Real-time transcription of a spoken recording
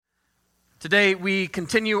Today we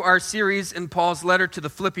continue our series in Paul's letter to the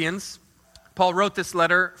Philippians. Paul wrote this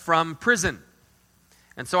letter from prison.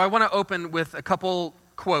 And so I want to open with a couple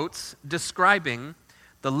quotes describing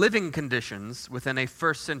the living conditions within a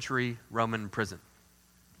first century Roman prison.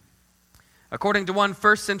 According to one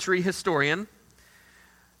first century historian,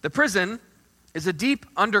 the prison is a deep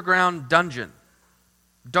underground dungeon,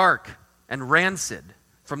 dark and rancid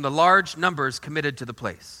from the large numbers committed to the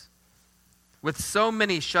place. With so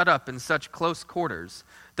many shut up in such close quarters,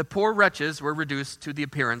 the poor wretches were reduced to the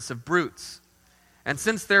appearance of brutes. And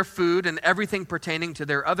since their food and everything pertaining to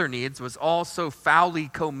their other needs was all so foully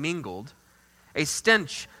commingled, a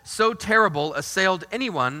stench so terrible assailed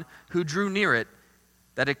anyone who drew near it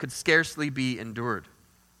that it could scarcely be endured.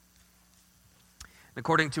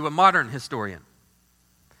 According to a modern historian,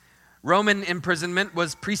 Roman imprisonment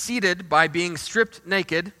was preceded by being stripped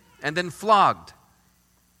naked and then flogged,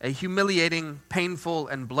 a humiliating, painful,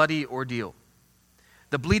 and bloody ordeal.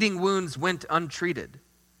 The bleeding wounds went untreated.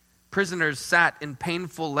 Prisoners sat in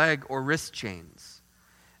painful leg or wrist chains.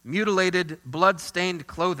 Mutilated, blood-stained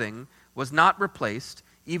clothing was not replaced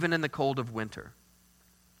even in the cold of winter.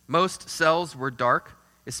 Most cells were dark,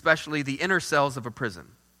 especially the inner cells of a prison.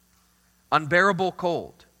 Unbearable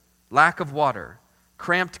cold, lack of water,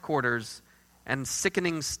 cramped quarters, and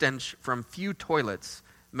sickening stench from few toilets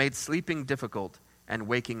made sleeping difficult and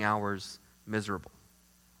waking hours miserable.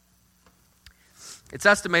 It's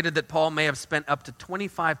estimated that Paul may have spent up to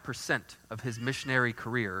 25% of his missionary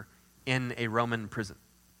career in a Roman prison.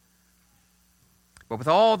 But with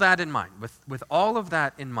all that in mind, with all of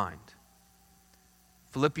that in mind,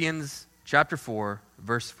 Philippians chapter 4,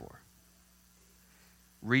 verse 4.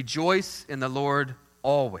 Rejoice in the Lord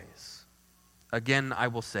always. Again, I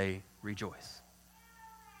will say, rejoice.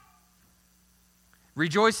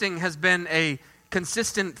 Rejoicing has been a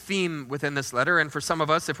consistent theme within this letter, and for some of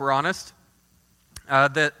us, if we're honest,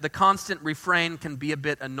 the constant refrain can be a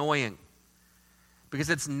bit annoying because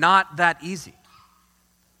it's not that easy.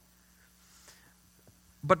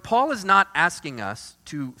 But Paul is not asking us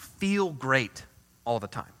to feel great all the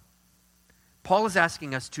time. Paul is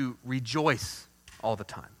asking us to rejoice all the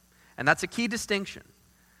time, and that's a key distinction.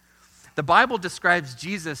 The Bible describes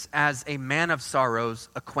Jesus as a man of sorrows,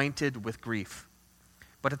 acquainted with grief.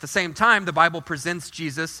 But at the same time, the Bible presents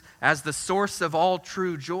Jesus as the source of all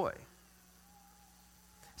true joy.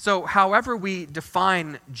 So however we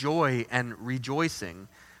define joy and rejoicing,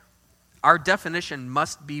 our definition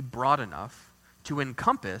must be broad enough to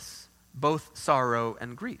encompass both sorrow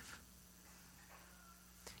and grief.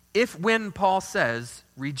 If when Paul says,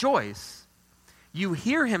 rejoice, you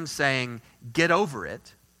hear him saying, get over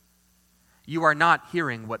it, you are not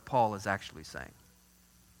hearing what Paul is actually saying.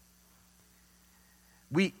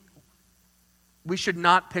 We should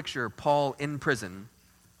not picture Paul in prison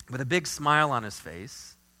with a big smile on his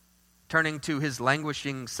face, turning to his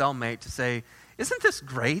languishing cellmate to say, isn't this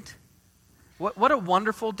great? What a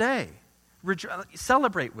wonderful day.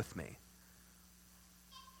 Celebrate with me.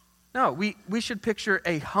 No, we should picture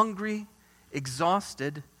a hungry,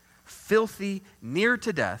 exhausted, filthy, near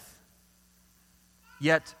to death,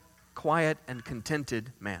 yet quiet and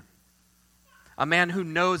contented man. A man who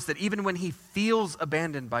knows that even when he feels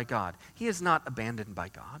abandoned by God, he is not abandoned by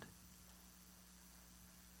God.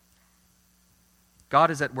 God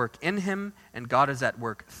is at work in him, and God is at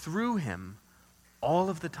work through him all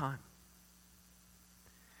of the time.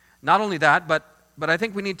 Not only that, but I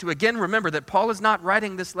think we need to again remember that Paul is not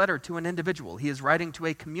writing this letter to an individual. He is writing to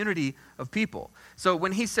a community of people. So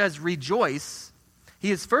when he says rejoice, he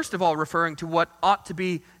is first of all referring to what ought to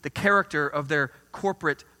be the character of their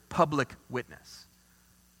corporate public witness.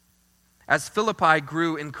 As Philippi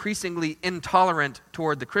grew increasingly intolerant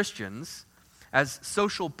toward the Christians, as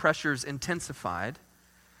social pressures intensified,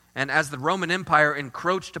 and as the Roman Empire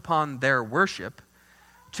encroached upon their worship,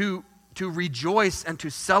 to rejoice and to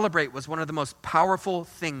celebrate was one of the most powerful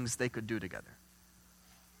things they could do together.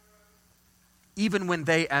 Even when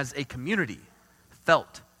they, as a community,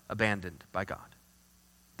 felt abandoned by God.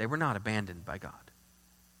 They were not abandoned by God.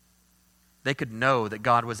 They could know that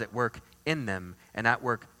God was at work in them and at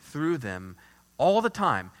work through them all the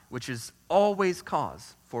time, which is always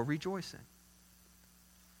cause for rejoicing.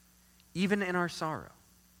 Even in our sorrow,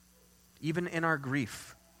 even in our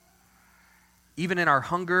grief, even in our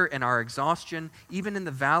hunger and our exhaustion, even in the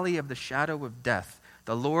valley of the shadow of death,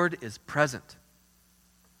 the Lord is present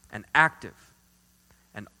and active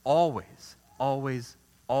and always, always,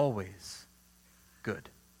 always good.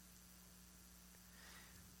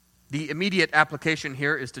 The immediate application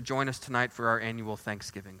here is to join us tonight for our annual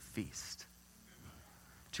Thanksgiving feast,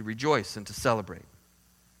 to rejoice and to celebrate.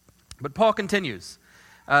 But Paul continues,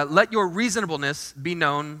 Let your reasonableness be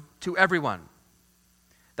known to everyone.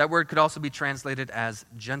 That word could also be translated as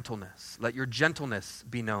gentleness. Let your gentleness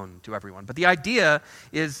be known to everyone. But the idea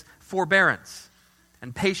is forbearance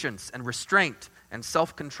and patience and restraint and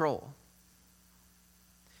self-control.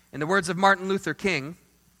 In the words of Martin Luther King,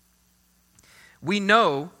 we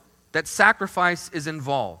know that sacrifice is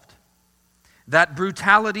involved, that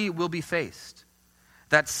brutality will be faced,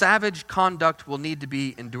 that savage conduct will need to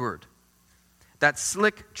be endured, that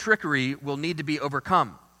slick trickery will need to be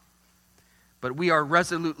overcome. But we are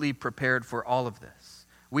resolutely prepared for all of this.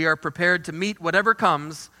 We are prepared to meet whatever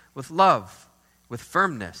comes with love, with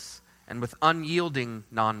firmness, and with unyielding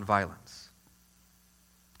nonviolence.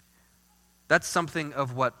 That's something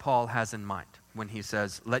of what Paul has in mind when he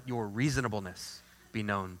says, let your reasonableness be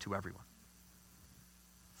known to everyone.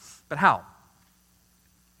 But how?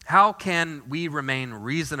 How can we remain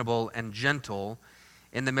reasonable and gentle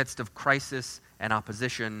in the midst of crisis and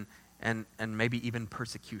opposition and maybe even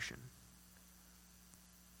persecution?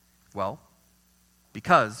 Well,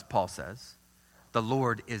 because, Paul says, the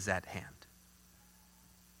Lord is at hand.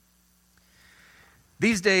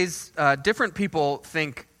 These days, different people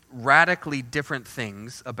think radically different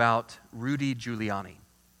things about Rudy Giuliani.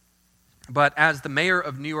 But as the mayor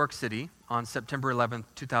of New York City on September 11th,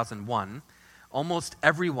 2001, almost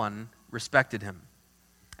everyone respected him.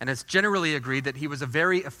 And it's generally agreed that he was a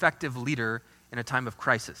very effective leader in a time of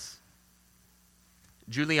crisis.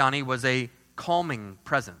 Giuliani was a calming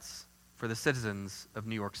presence for the citizens of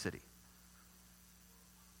New York City.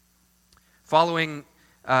 Following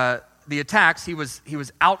the attacks, he was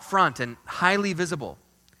out front and highly visible.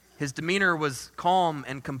 His demeanor was calm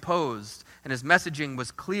and composed, and his messaging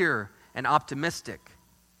was clear and optimistic.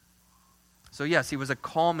 So yes, he was a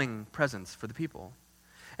calming presence for the people.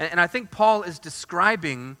 And I think Paul is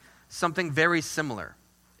describing something very similar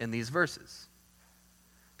in these verses.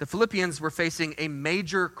 The Philippians were facing a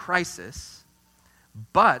major crisis,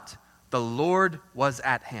 but the Lord was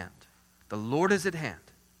at hand. The Lord is at hand.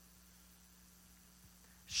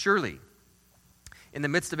 Surely, in the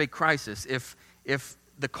midst of a crisis, if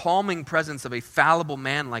the calming presence of a fallible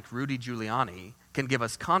man like Rudy Giuliani can give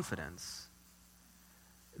us confidence,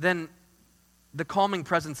 then the calming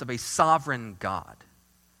presence of a sovereign God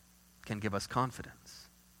can give us confidence.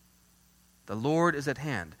 The Lord is at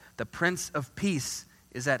hand. The Prince of Peace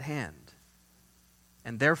is at hand.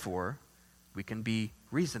 And therefore, we can be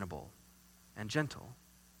reasonable and gentle.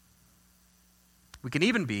 We can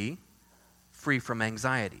even be free from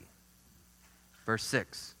anxiety. Verse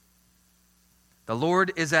 6. The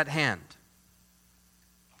Lord is at hand.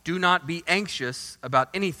 Do not be anxious about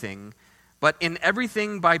anything, but in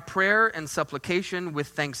everything by prayer and supplication with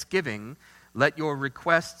thanksgiving, let your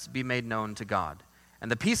requests be made known to God. And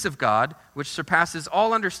the peace of God, which surpasses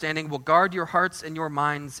all understanding, will guard your hearts and your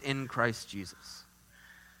minds in Christ Jesus.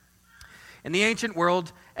 In the ancient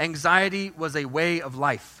world, anxiety was a way of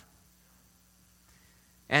life.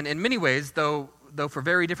 And in many ways, though for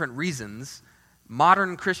very different reasons,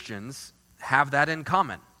 modern Christians have that in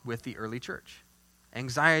common with the early church.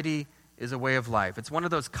 Anxiety is a way of life. It's one of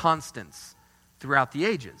those constants throughout the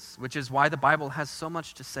ages, which is why the Bible has so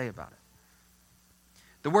much to say about it.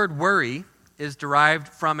 The word worry is derived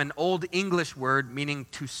from an Old English word meaning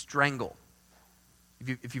to strangle.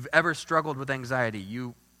 If you've ever struggled with anxiety,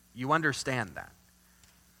 you understand that.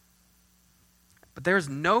 But there is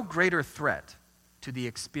no greater threat to the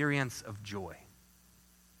experience of joy.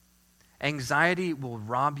 Anxiety will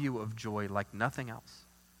rob you of joy like nothing else.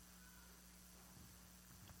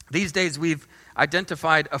 These days, we've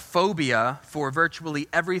identified a phobia for virtually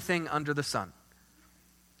everything under the sun.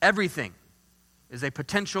 Everything is a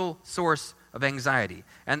potential source of anxiety.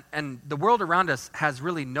 And the world around us has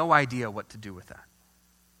really no idea what to do with that.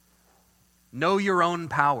 Know your own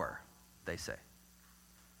power, they say.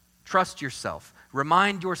 Trust yourself.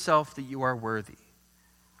 Remind yourself that you are worthy.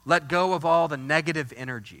 Let go of all the negative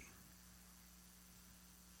energy.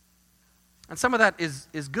 And some of that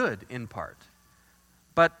is good in part.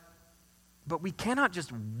 But we cannot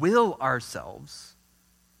just will ourselves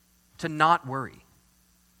to not worry.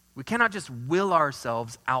 We cannot just will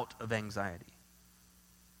ourselves out of anxiety.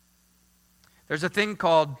 There's a thing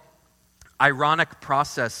called ironic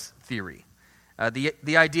process theory.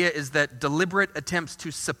 The idea is that deliberate attempts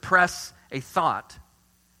to suppress a thought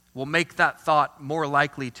will make that thought more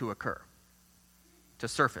likely to occur, to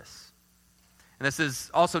surface. And this is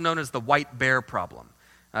also known as the white bear problem.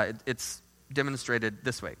 It's demonstrated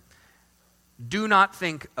this way. Do not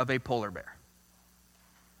think of a polar bear.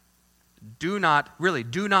 Do not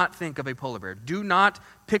think of a polar bear. Do not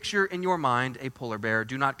picture in your mind a polar bear.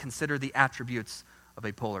 Do not consider the attributes of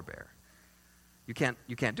a polar bear.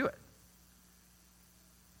 You can't do it.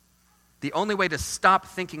 The only way to stop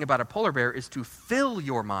thinking about a polar bear is to fill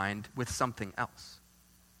your mind with something else.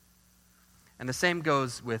 And the same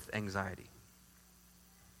goes with anxiety.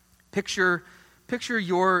 Picture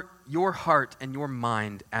your heart and your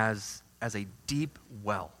mind as a deep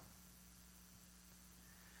well.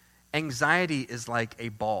 Anxiety is like a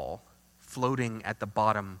ball floating at the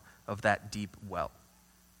bottom of that deep well.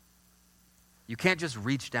 You can't just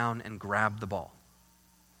reach down and grab the ball.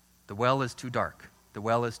 The well is too dark. The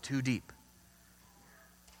well is too deep.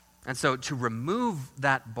 And so to remove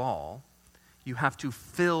that ball, you have to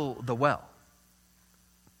fill the well.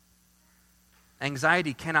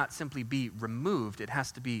 Anxiety cannot simply be removed, it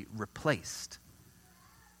has to be replaced.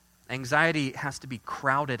 Anxiety has to be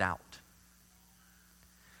crowded out.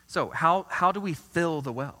 So how do we fill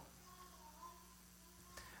the well?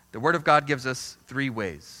 The Word of God gives us 3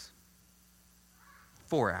 ways.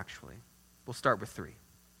 4, actually. We'll start with 3.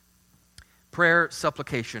 Prayer,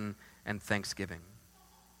 supplication, and thanksgiving.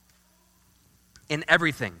 In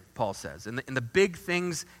everything, Paul says, in the big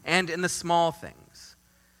things and in the small things.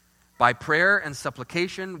 By prayer and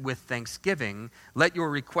supplication with thanksgiving, let your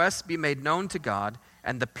requests be made known to God,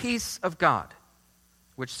 and the peace of God,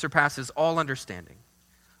 which surpasses all understanding,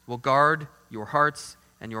 will guard your hearts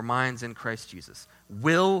and your minds in Christ Jesus.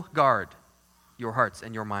 Will guard your hearts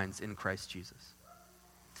and your minds in Christ Jesus.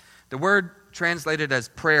 The word translated as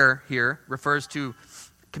prayer here refers to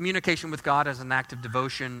communication with God as an act of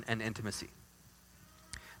devotion and intimacy.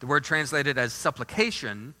 The word translated as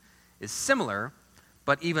supplication is similar,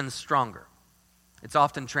 but even stronger. It's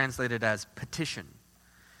often translated as petition.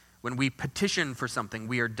 When we petition for something,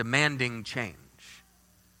 we are demanding change.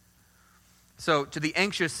 So to the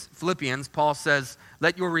anxious Philippians, Paul says,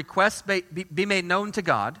 let your requests be made known to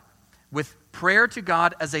God with prayer to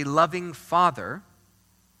God as a loving Father,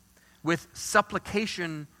 with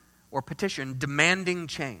supplication or petition demanding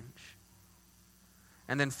change.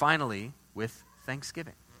 And then finally, with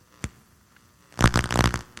thanksgiving.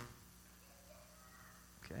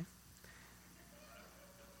 Okay.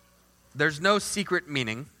 There's no secret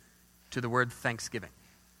meaning to the word thanksgiving.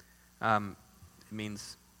 It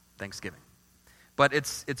means thanksgiving. But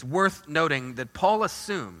it's worth noting that Paul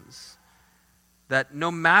assumes that no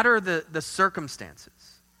matter the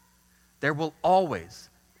circumstances, there will always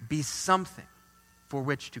be something for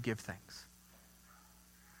which to give thanks.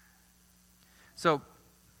 So,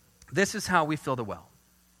 this is how we fill the well.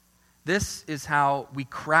 This is how we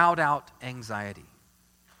crowd out anxiety.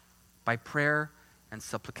 By prayer and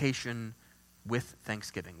supplication with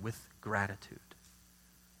thanksgiving, with gratitude.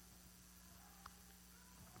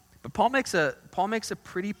 But Paul makes a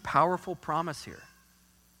pretty powerful promise here.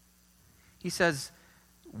 He says,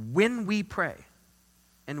 when we pray,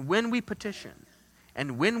 and when we petition,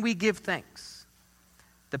 and when we give thanks,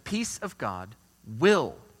 the peace of God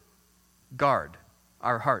will guard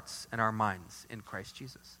our hearts and our minds in Christ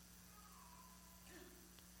Jesus.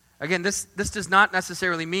 Again, this does not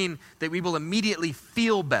necessarily mean that we will immediately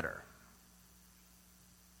feel better.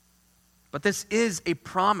 But this is a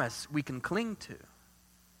promise we can cling to.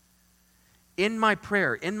 In my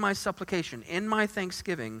prayer, in my supplication, in my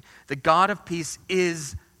thanksgiving, the God of peace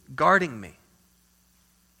is guarding me.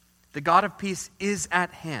 The God of peace is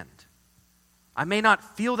at hand. I may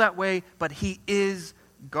not feel that way, but He is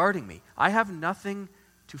guarding me. I have nothing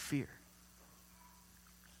to fear.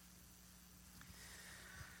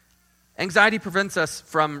 Anxiety prevents us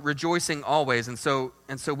from rejoicing always, and so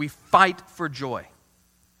we fight for joy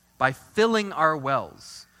by filling our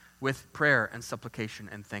wells with prayer and supplication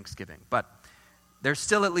and thanksgiving. But there's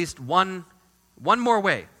still at least one more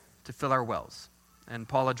way to fill our wells, and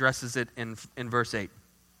Paul addresses it in verse 8.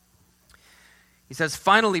 He says,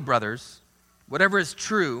 finally, brothers, whatever is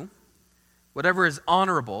true, whatever is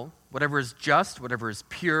honorable, whatever is just, whatever is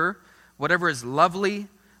pure, whatever is lovely,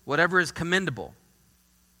 whatever is commendable,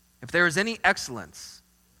 if there is any excellence,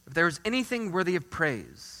 if there is anything worthy of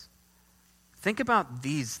praise, think about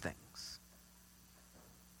these things.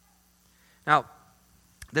 Now,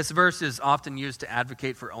 this verse is often used to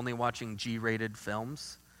advocate for only watching G-rated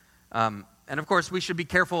films. And of course, we should be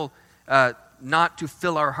careful not to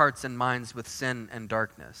fill our hearts and minds with sin and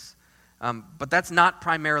darkness. But that's not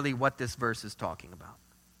primarily what this verse is talking about.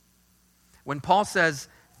 When Paul says,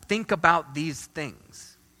 think about these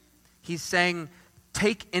things, he's saying,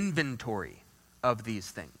 take inventory of these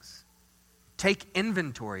things. Take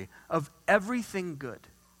inventory of everything good.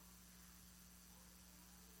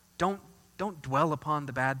 Don't dwell upon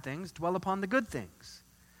the bad things, dwell upon the good things.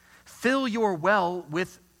 Fill your well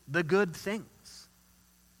with the good things.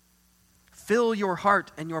 fill your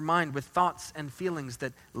heart and your mind with thoughts and feelings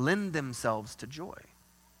that lend themselves to joy.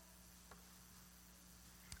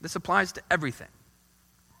 This applies to everything.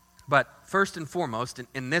 But first and foremost,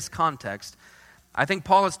 in this context, I think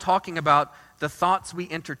Paul is talking about the thoughts we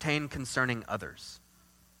entertain concerning others.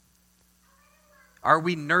 Are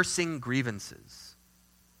we nursing grievances?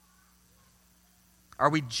 Are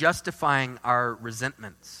we justifying our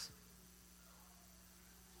resentments?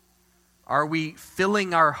 Are we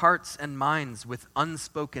filling our hearts and minds with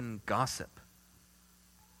unspoken gossip?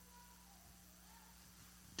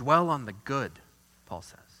 Dwell on the good, Paul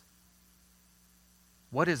says.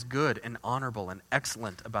 What is good and honorable and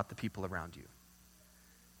excellent about the people around you?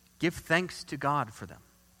 Give thanks to God for them.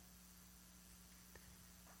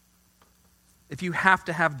 If you have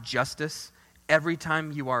to have justice every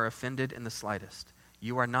time you are offended in the slightest,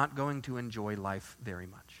 you are not going to enjoy life very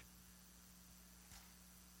much.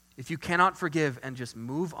 If you cannot forgive and just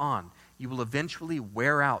move on, you will eventually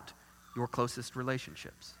wear out your closest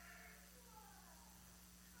relationships.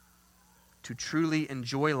 To truly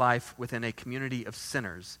enjoy life within a community of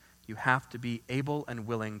sinners, you have to be able and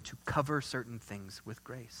willing to cover certain things with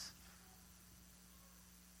grace.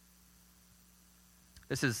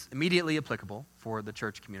 This is immediately applicable for the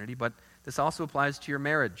church community, but this also applies to your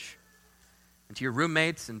marriage, and to your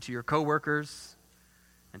roommates, and to your coworkers,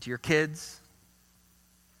 and to your kids.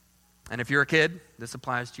 And if you're a kid, this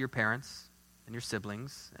applies to your parents, and your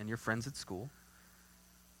siblings, and your friends at school.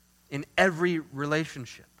 In every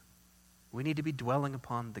relationship, we need to be dwelling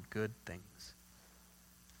upon the good things.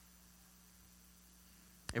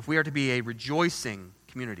 If we are to be a rejoicing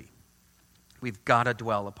community, we've got to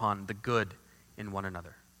dwell upon the good in one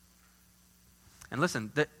another. And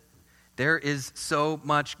listen, there is so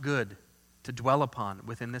much good to dwell upon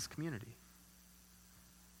within this community.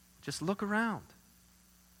 Just look around.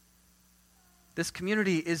 This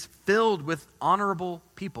community is filled with honorable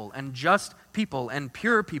people and just people and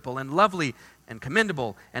pure people and lovely and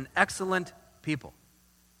commendable and excellent people.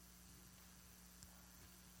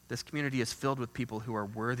 This community is filled with people who are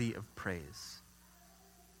worthy of praise.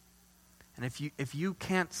 And if you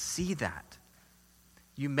can't see that,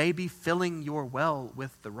 you may be filling your well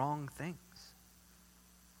with the wrong things.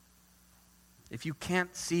 If you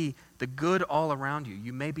can't see the good all around you,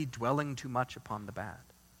 you may be dwelling too much upon the bad.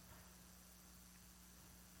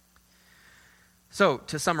 So,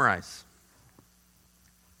 to summarize,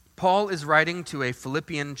 Paul is writing to a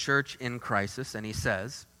Philippian church in crisis, and he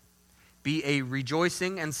says, be a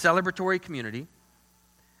rejoicing and celebratory community,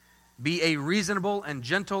 be a reasonable and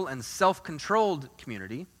gentle and self-controlled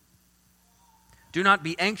community, do not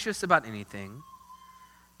be anxious about anything,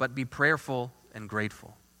 but be prayerful and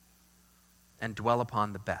grateful, and dwell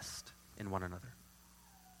upon the best in one another.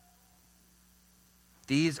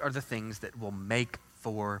 These are the things that will make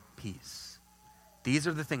for peace. These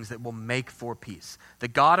are the things that will make for peace. The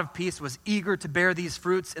God of peace was eager to bear these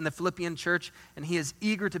fruits in the Philippian church, and he is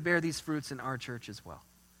eager to bear these fruits in our church as well.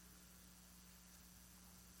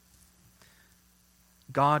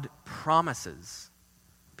 God promises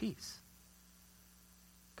peace.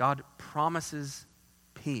 God promises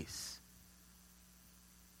peace.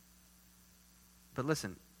 But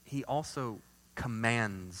listen, he also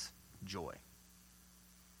commands joy.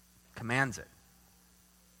 Commands it.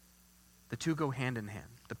 The two go hand in hand,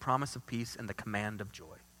 the promise of peace and the command of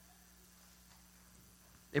joy.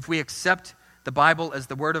 If we accept the Bible as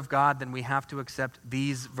the Word of God, then we have to accept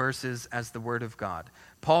these verses as the Word of God.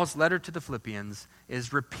 Paul's letter to the Philippians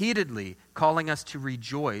is repeatedly calling us to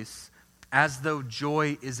rejoice as though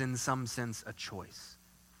joy is in some sense a choice.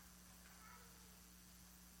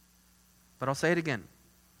 But I'll say it again.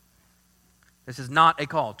 This is not a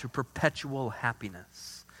call to perpetual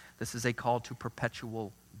happiness. This is a call to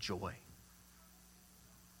perpetual joy.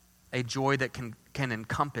 A joy that can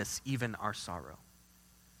encompass even our sorrow.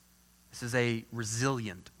 This is a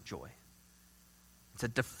resilient joy. It's a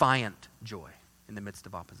defiant joy in the midst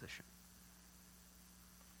of opposition.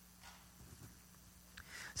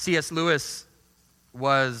 C.S. Lewis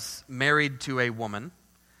was married to a woman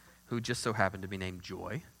who just so happened to be named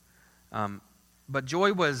Joy. But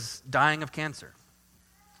Joy was dying of cancer.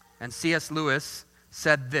 And C.S. Lewis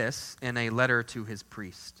said this in a letter to his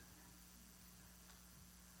priest.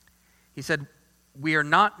 He said, "We are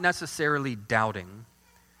not necessarily doubting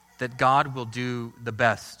that God will do the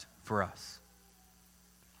best for us.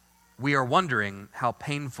 We are wondering how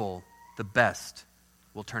painful the best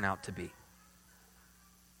will turn out to be."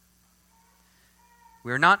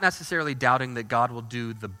 We are not necessarily doubting that God will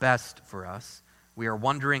do the best for us. We are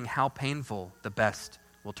wondering how painful the best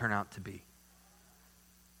will turn out to be.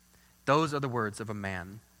 Those are the words of a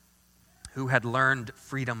man who had learned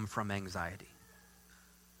freedom from anxiety.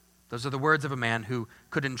 Those are the words of a man who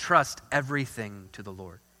could entrust everything to the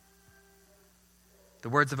Lord. The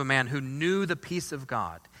words of a man who knew the peace of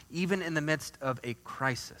God, even in the midst of a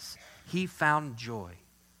crisis. He found joy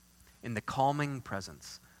in the calming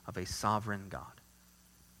presence of a sovereign God.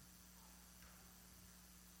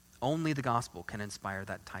 Only the gospel can inspire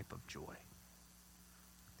that type of joy.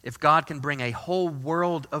 If God can bring a whole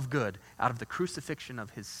world of good out of the crucifixion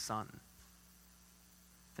of his Son,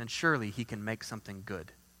 then surely he can make something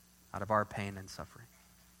good out of our pain and suffering.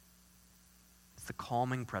 It's the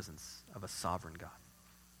calming presence of a sovereign God.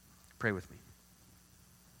 Pray with me.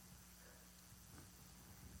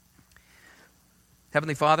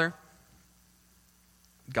 Heavenly Father,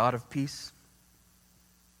 God of peace,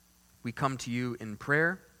 we come to you in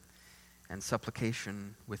prayer and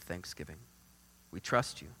supplication with thanksgiving. We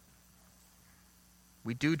trust you.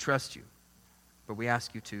 We do trust you, but we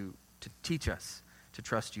ask you to teach us to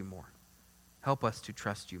trust you more. Help us to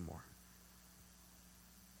trust you more.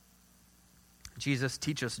 Jesus,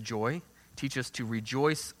 teach us joy. Teach us to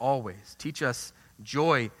rejoice always. Teach us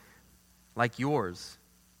joy like yours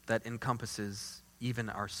that encompasses even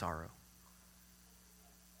our sorrow.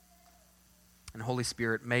 And Holy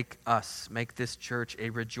Spirit, make this church a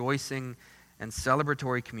rejoicing and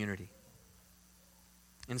celebratory community.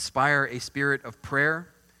 Inspire a spirit of prayer,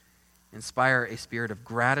 inspire a spirit of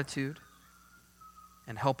gratitude,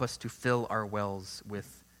 and help us to fill our wells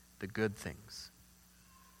with the good things.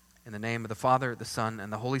 In the name of the Father, the Son,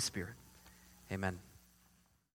 and the Holy Spirit, amen.